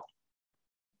stomach, though.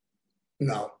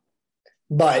 No,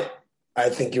 but I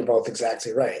think you're both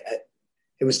exactly right.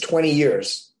 It was 20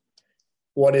 years.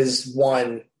 What is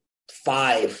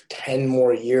 5, 10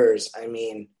 more years? I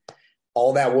mean,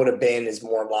 all that would have been is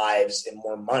more lives and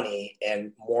more money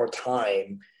and more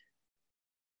time,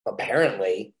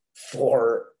 apparently,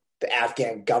 for the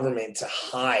Afghan government to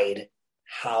hide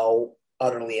how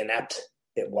utterly inept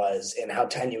it was and how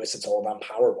tenuous its hold on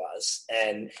power was.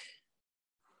 And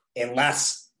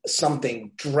unless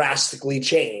something drastically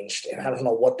changed, and I don't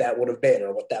know what that would have been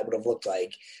or what that would have looked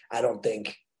like, I don't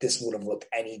think this would have looked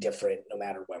any different no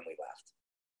matter when we left.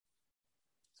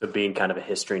 So being kind of a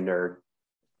history nerd,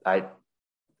 I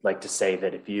like to say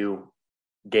that if you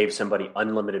gave somebody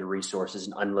unlimited resources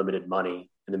and unlimited money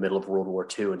in the middle of World War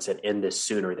II and said, end this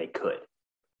sooner, they could.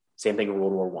 Same thing in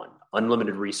World War I.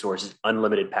 Unlimited resources,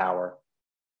 unlimited power.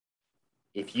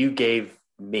 If you gave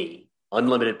me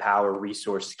unlimited power,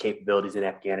 resources, capabilities in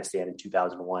Afghanistan in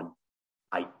 2001,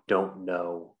 I don't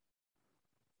know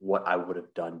what I would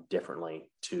have done differently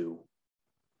to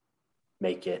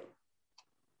make it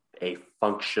a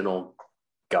functional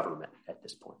government at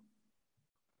this point.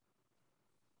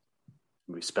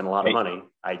 We spent a lot of money.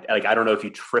 I don't know if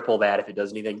you triple that if it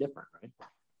does anything different, right?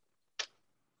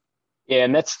 Yeah,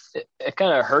 and it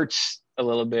kind of hurts a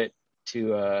little bit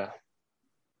to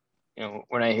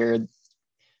when I hear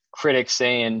critics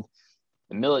saying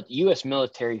the U.S.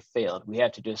 military failed. We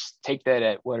have to just take that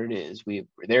at what it is. We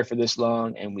were there for this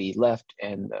long and we left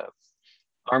and the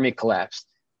army collapsed.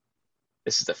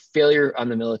 This is a failure on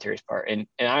the military's part. And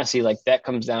honestly, like, that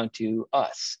comes down to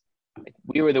us. Like,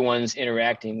 we were the ones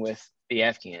interacting with the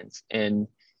Afghans. And,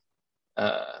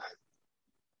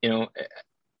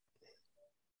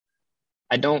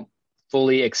 I don't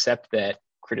fully accept that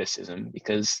criticism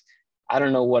because I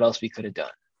don't know what else we could have done.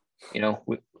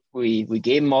 We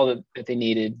gave them all that they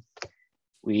needed.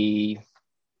 We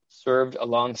served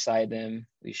alongside them.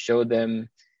 We showed them,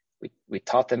 we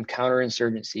taught them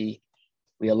counterinsurgency.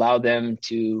 We allowed them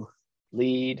to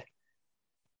lead.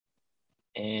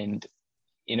 And,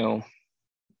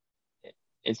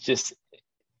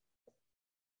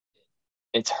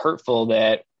 it's hurtful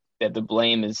that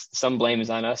some blame is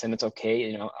on us, and it's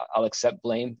okay. I'll accept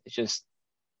blame. It's just,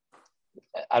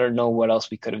 I don't know what else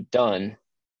we could have done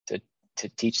to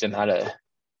teach them how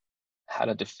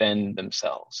to defend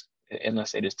themselves,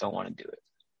 unless they just don't want to do it.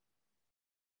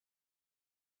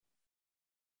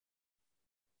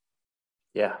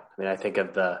 Yeah. I mean, I think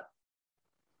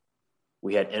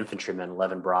we had infantrymen,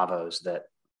 11 Bravos, that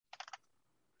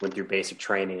went through basic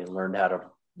training and learned how to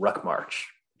ruck march,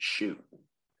 shoot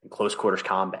in close quarters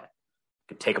combat,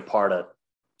 could take apart a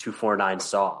 249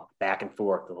 saw back and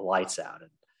forth with the lights out,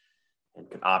 and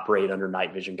could operate under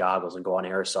night vision goggles and go on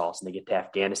air assaults. And they get to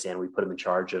Afghanistan. We put them in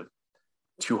charge of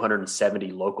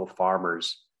 270 local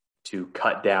farmers to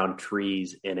cut down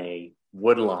trees in a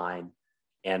wood line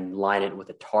and line it with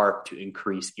a tarp to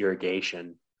increase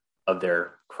irrigation of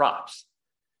their crops.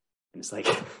 And it's like,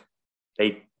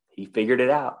 he figured it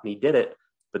out and he did it.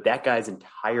 But that guy's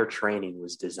entire training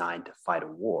was designed to fight a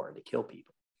war, to kill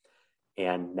people.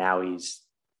 And now he's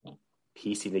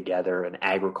piecing together an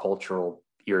agricultural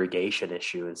irrigation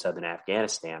issue in southern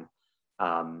Afghanistan.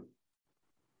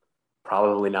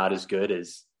 Probably not as good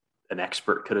as an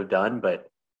expert could have done, but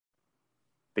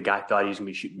the guy thought he was going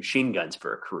to be shooting machine guns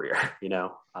for a career,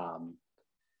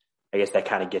 I guess that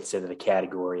kind of gets into the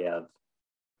category of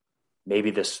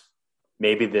maybe this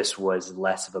was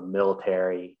less of a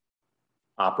military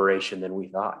operation than we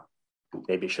thought.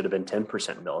 Maybe it should have been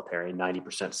 10% military,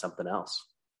 90% something else.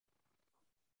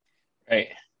 Right.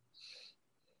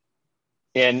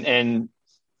 And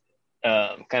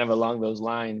kind of along those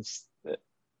lines,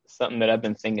 something that I've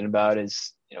been thinking about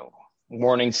is,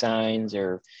 warning signs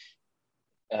or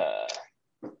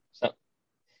some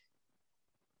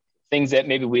things that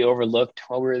maybe we overlooked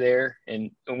while we were there.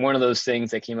 And one of those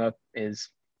things that came up is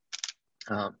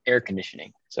air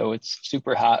conditioning. So it's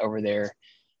super hot over there.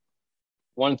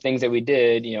 One of the things that we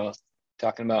did,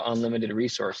 talking about unlimited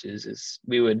resources, is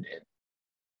we would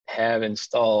have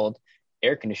installed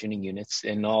air conditioning units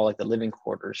in all like the living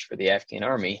quarters for the Afghan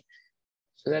army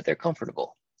so that they're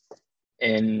comfortable.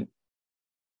 And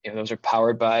those are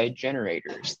powered by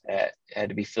generators that had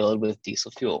to be filled with diesel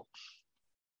fuel.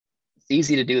 It's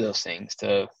easy to do those things.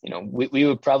 We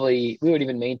would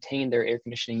even maintain their air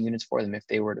conditioning units for them if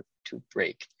they were to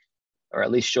break, or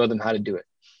at least show them how to do it.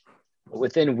 But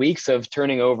within weeks of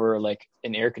turning over like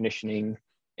an air conditioned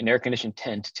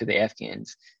tent to the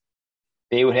Afghans,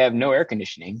 they would have no air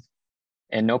conditioning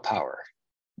and no power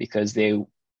because they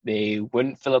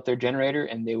wouldn't fill up their generator,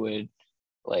 and they would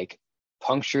like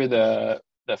puncture the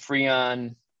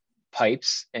Freon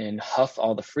pipes and huff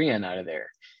all the Freon out of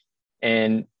there.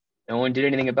 And no one did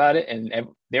anything about it, and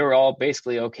they were all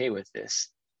basically okay with this.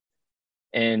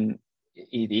 And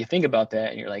you think about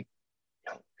that and you're like,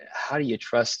 how do you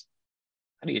trust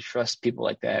people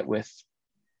like that with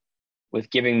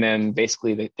giving them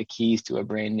basically the keys to a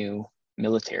brand new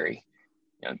military?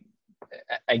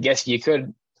 I guess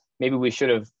maybe we should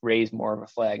have raised more of a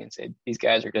flag and said, these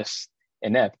guys are just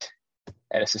inept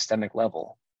at a systemic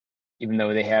level, even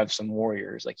though they have some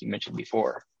warriors, like you mentioned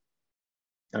before.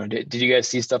 Did you guys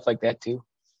see stuff like that too?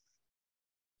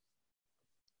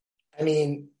 I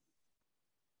mean,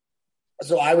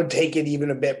 so I would take it even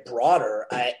a bit broader.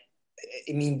 I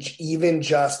mean, even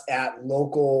just at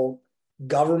local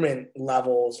government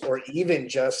levels, or even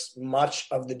just much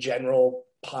of the general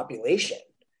population.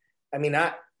 I mean,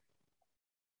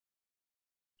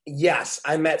 yes,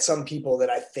 I met some people that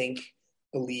I think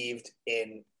believed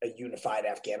in a unified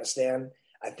Afghanistan.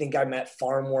 I think I met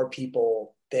far more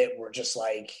people that were just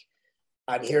like,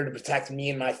 I'm here to protect me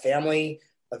and my family.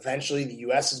 Eventually the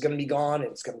US is going to be gone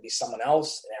and it's going to be someone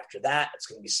else. And after that, it's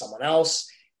going to be someone else.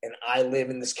 And I live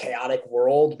in this chaotic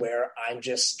world where I'm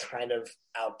just kind of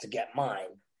out to get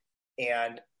mine.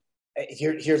 And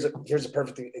here's a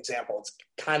perfect example. It's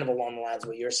kind of along the lines of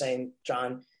what you're saying,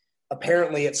 John.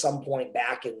 Apparently at some point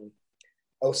back in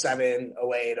 07,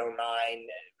 08, 09,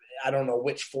 I don't know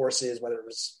which forces, whether it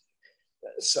was,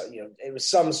 it was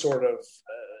some sort of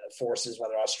forces,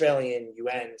 whether Australian,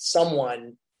 UN,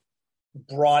 someone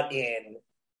brought in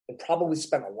and probably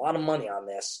spent a lot of money on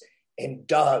this and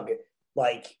dug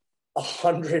like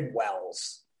 100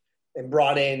 wells and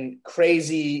brought in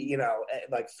crazy,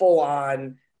 like full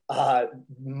on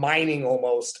mining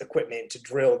almost equipment to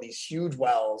drill these huge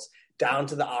wells down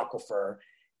to the aquifer.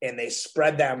 And they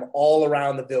spread them all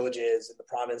around the villages in the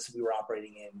province we were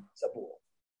operating in, Zabul.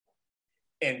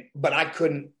 But I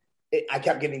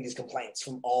kept getting these complaints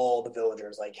from all the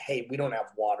villagers, like, hey, we don't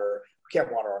have water. We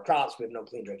can't water our crops. We have no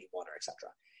clean drinking water, etc.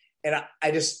 And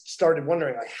I just started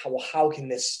wondering, like, how can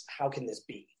this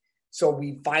be? So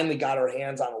we finally got our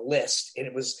hands on a list, and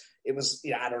it was,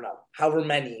 I don't know, however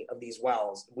many of these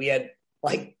wells. We had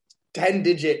like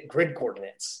 10-digit grid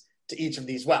coordinates to each of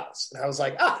these wells. And I was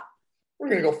like, we're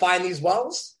going to go find these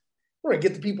wells. We're going to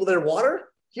get the people their water.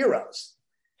 Heroes.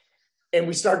 And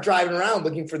we start driving around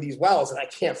looking for these wells, and I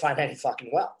can't find any fucking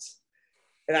wells.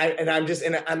 And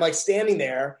I'm like standing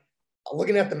there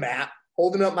looking at the map,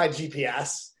 holding up my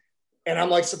GPS, and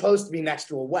I'm like supposed to be next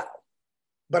to a well,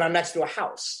 but I'm next to a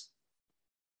house.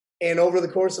 And over the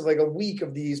course of like a week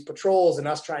of these patrols and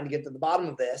us trying to get to the bottom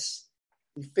of this,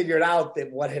 we figured out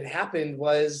that what had happened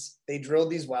was they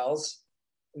drilled these wells,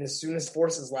 and as soon as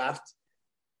forces left,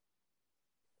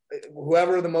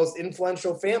 whoever the most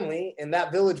influential family in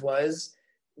that village was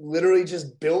literally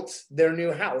just built their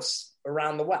new house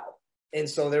around the well. And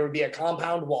so there would be a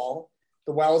compound wall,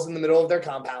 the well's in the middle of their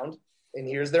compound, and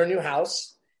here's their new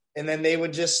house. And then they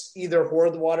would just either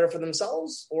hoard the water for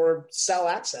themselves or sell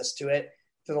access to it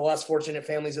to the less fortunate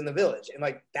families in the village. And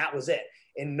like, that was it.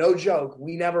 And no joke,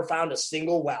 we never found a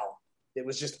single well that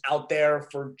was just out there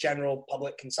for general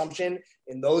public consumption.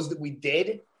 And those that we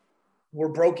did were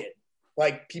broken.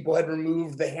 Like, people had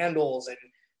removed the handles and,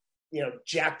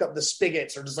 jacked up the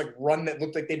spigots, or just like that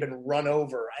looked like they'd been run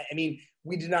over. I mean,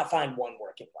 we did not find one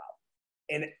working well.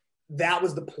 And that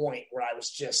was the point where I was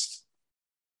just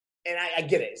and I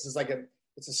get it. This is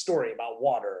it's a story about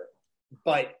water,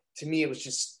 but to me, it was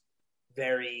just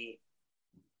very.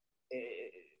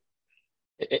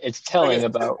 It's telling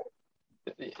about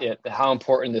how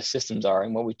important the systems are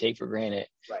and what we take for granted.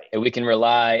 Right. And we can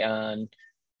rely on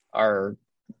our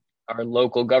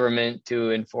local government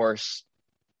to enforce,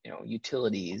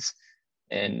 utilities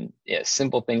and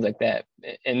simple things like that.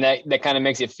 And that kind of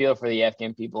makes you feel for the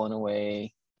Afghan people in a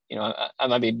way. I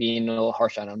might be being a little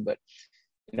harsh on them, but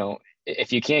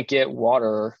if you can't get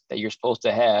water that you're supposed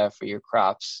to have for your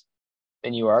crops,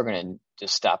 then you are going to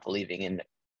just stop believing in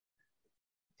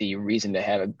the reason to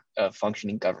have a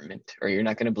functioning government, or you're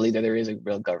not going to believe that there is a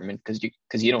real government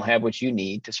because you don't have what you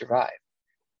need to survive.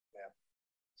 Yeah.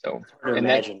 So it's hard to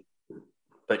imagine,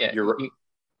 but I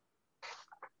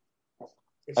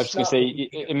was just going to say,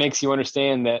 it makes you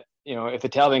understand that, if the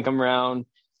Taliban come around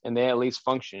and they at least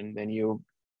function, then you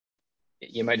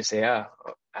might just say, I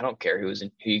don't care who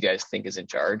you guys think is in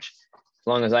charge, as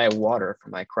long as I have water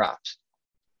for my crops.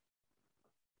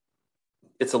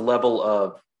 It's a level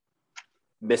of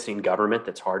missing government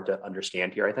that's hard to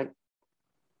understand here, I think.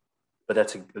 But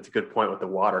that's a good point with the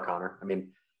water, Connor. I mean,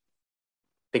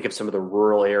 think of some of the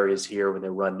rural areas here when they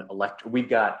run electric. We've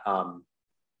got the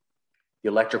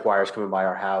electric wires coming by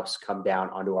our house, come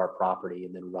down onto our property,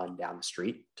 and then run down the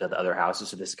street to the other houses.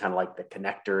 So this is kind of like the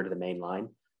connector to the main line.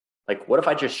 Like, what if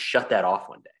I just shut that off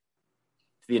one day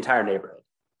to the entire neighborhood?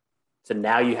 So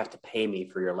now you have to pay me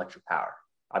for your electric power.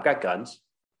 I've got guns.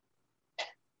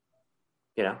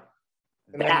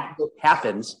 That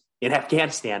happens in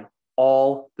Afghanistan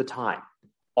all the time.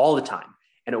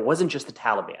 And it wasn't just the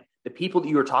Taliban. The people that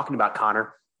you were talking about,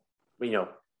 Connor,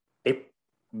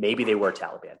 maybe they were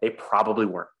Taliban. They probably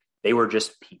weren't. They were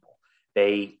just people.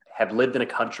 They have lived in a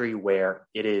country where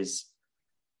it is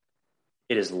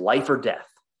life or death,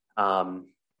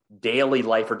 daily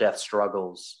life or death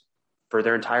struggles for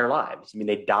their entire lives. I mean,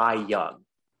 they die young.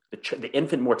 The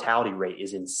infant mortality rate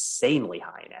is insanely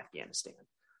high in Afghanistan.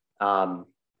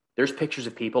 There's pictures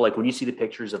of people, like when you see the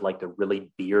pictures of like the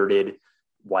really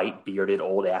white bearded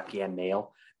old Afghan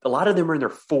male, a lot of them are in their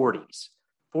 40s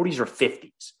or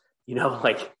 50s.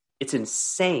 It's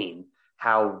insane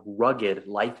how rugged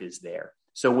life is there.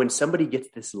 So when somebody gets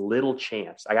this little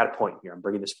chance, I got a point here, I'm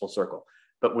bringing this full circle,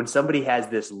 but when somebody has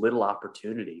this little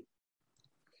opportunity,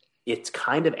 it's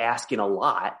kind of asking a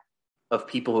lot of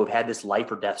people who have had this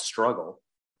life or death struggle.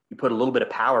 You put a little bit of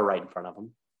power right in front of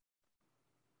them.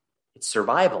 It's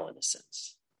survival in a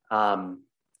sense.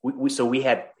 We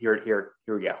had here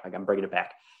we go. Like, I'm bringing it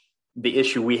back. The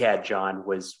issue we had, John,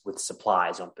 was with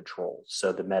supplies on patrols.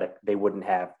 So they wouldn't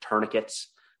have tourniquets,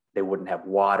 they wouldn't have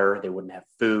water, they wouldn't have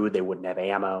food, they wouldn't have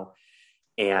ammo,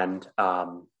 and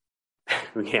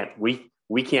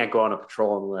we can't go on a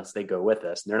patrol unless they go with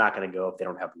us. And they're not going to go if they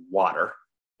don't have water.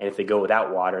 And if they go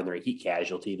without water and they're a heat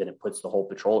casualty, then it puts the whole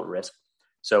patrol at risk.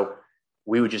 So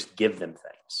we would just give them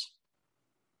things.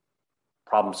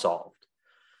 Problem solved.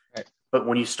 Right. But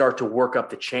when you start to work up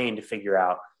the chain to figure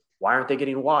out why aren't they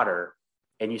getting water,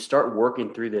 and you start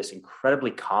working through this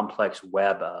incredibly complex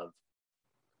web of,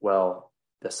 well,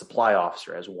 the supply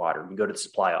officer has water. You go to the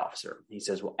supply officer. He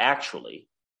says, well, actually,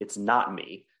 it's not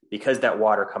me, because that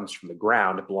water comes from the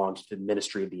ground. It belongs to the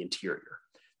Ministry of the Interior.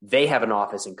 They have an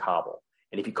office in Kabul.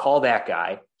 And if you call that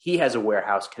guy, he has a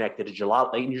warehouse connected to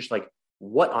Jalal. And you're just like,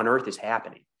 what on earth is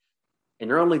happening? And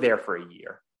you're only there for a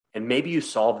year. And maybe you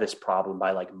solve this problem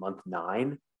by like month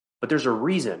 9, but there's a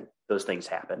reason those things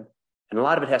happen. And a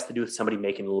lot of it has to do with somebody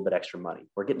making a little bit extra money,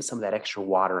 or getting some of that extra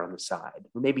water on the side,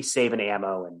 or maybe saving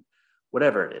ammo and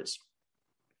whatever it is.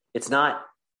 It's not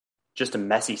just a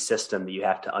messy system that you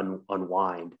have to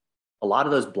unwind. A lot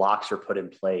of those blocks are put in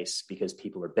place because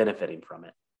people are benefiting from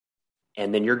it.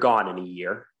 And then you're gone in a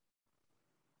year.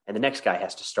 And the next guy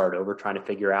has to start over trying to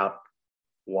figure out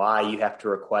why you have to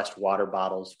request water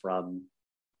bottles from,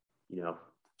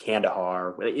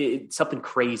 Kandahar. It's something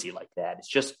crazy like that. It's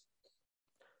just,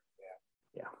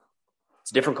 yeah.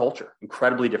 It's a different culture,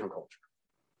 incredibly different culture.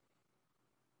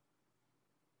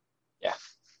 Yeah.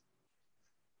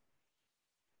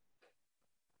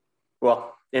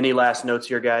 Well, any last notes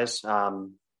here, guys?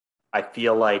 I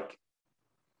feel like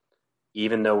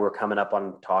even though we're coming up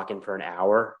on talking for an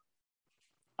hour,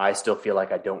 I still feel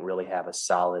like I don't really have a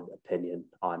solid opinion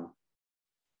on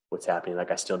what's happening.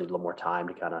 Like, I still need a little more time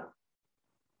to kind of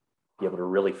be able to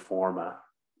really form a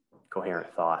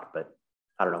coherent thought. But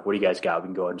I don't know. What do you guys got? We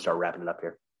can go ahead and start wrapping it up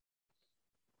here.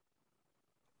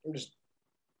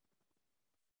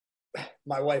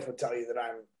 My wife would tell you that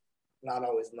I'm not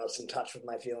always the most in touch with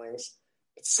my feelings.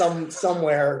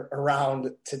 Somewhere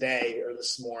around today or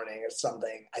this morning or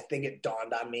something, I think it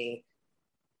dawned on me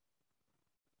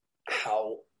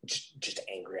how just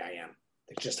angry I am.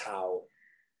 Like just how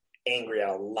angry at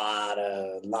a lot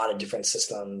of different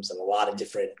systems and a lot of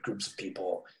different groups of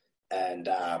people. And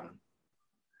I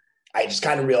just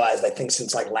kind of realized, I think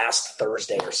since like last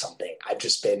Thursday or something, I've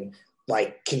just been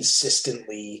like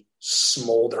consistently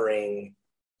smoldering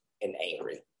and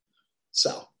angry.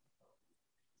 So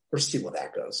we'll see where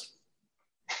that goes.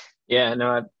 Yeah,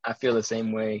 no, I feel the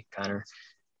same way, Connor.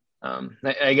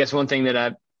 I guess one thing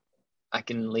that I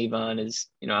can leave on is,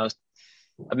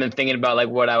 I've been thinking about like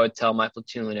what I would tell my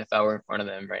platoon if I were in front of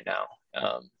them right now,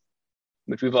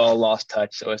 which we've all lost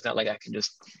touch. So it's not like I can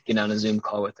just get on a Zoom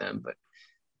call with them, but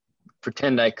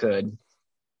pretend I could.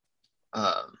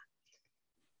 I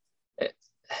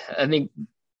think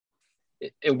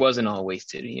it wasn't all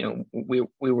wasted. We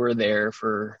were there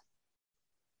for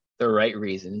the right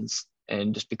reasons,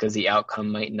 and just because the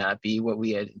outcome might not be what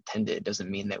we had intended doesn't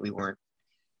mean that we weren't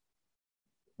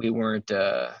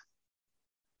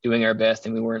doing our best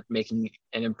and we weren't making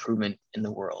an improvement in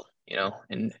the world,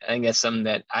 and I think that's something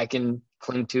that I can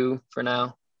cling to for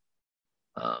now.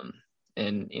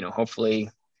 And hopefully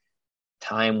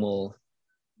time will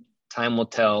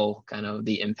tell kind of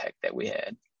the impact that we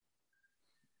had.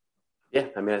 Yeah.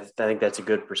 I mean, I think that's a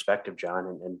good perspective, John.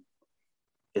 And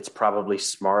it's probably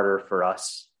smarter for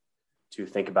us to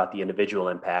think about the individual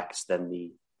impacts than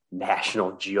the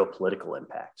national geopolitical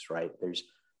impacts, right? There's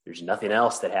nothing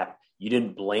else that happened. You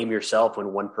didn't blame yourself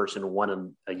when one person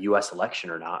won a U.S. election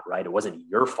or not, right? It wasn't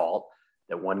your fault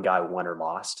that one guy won or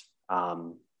lost.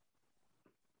 But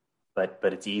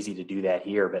it's easy to do that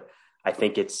here. But I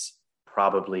think it's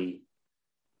probably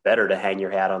better to hang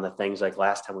your hat on the things like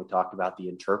last time we talked about the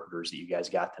interpreters that you guys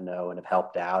got to know and have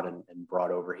helped out and brought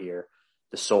over here,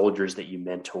 the soldiers that you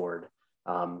mentored,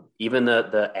 even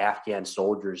the Afghan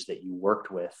soldiers that you worked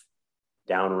with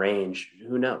downrange.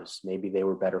 Who knows? Maybe they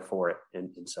were better for it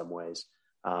in some ways.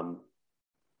 I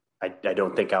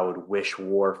don't think I would wish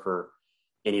war for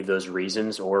any of those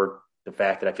reasons, or the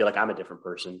fact that I feel like I'm a different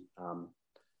person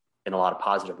in a lot of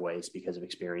positive ways because of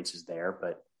experiences there.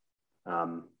 But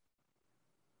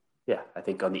yeah, I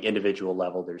think on the individual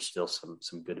level, there's still some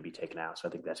good to be taken out. So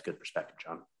I think that's good perspective,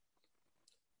 John.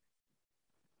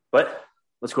 But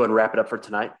let's go ahead and wrap it up for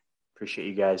tonight. Appreciate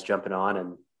you guys jumping on,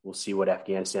 and we'll see what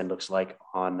Afghanistan looks like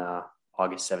on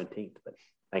August 17th. But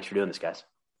thanks for doing this, guys.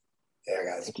 Yeah,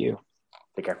 guys. Thank you.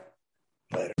 Take care.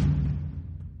 Later.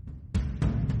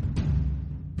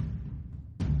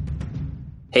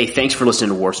 Hey, thanks for listening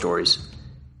to War Stories.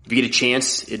 If you get a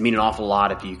chance, it'd mean an awful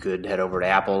lot if you could head over to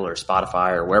Apple or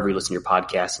Spotify or wherever you listen to your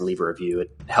podcast and leave a review.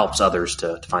 It helps others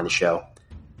to find the show.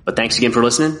 But thanks again for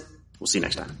listening. We'll see you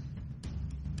next time.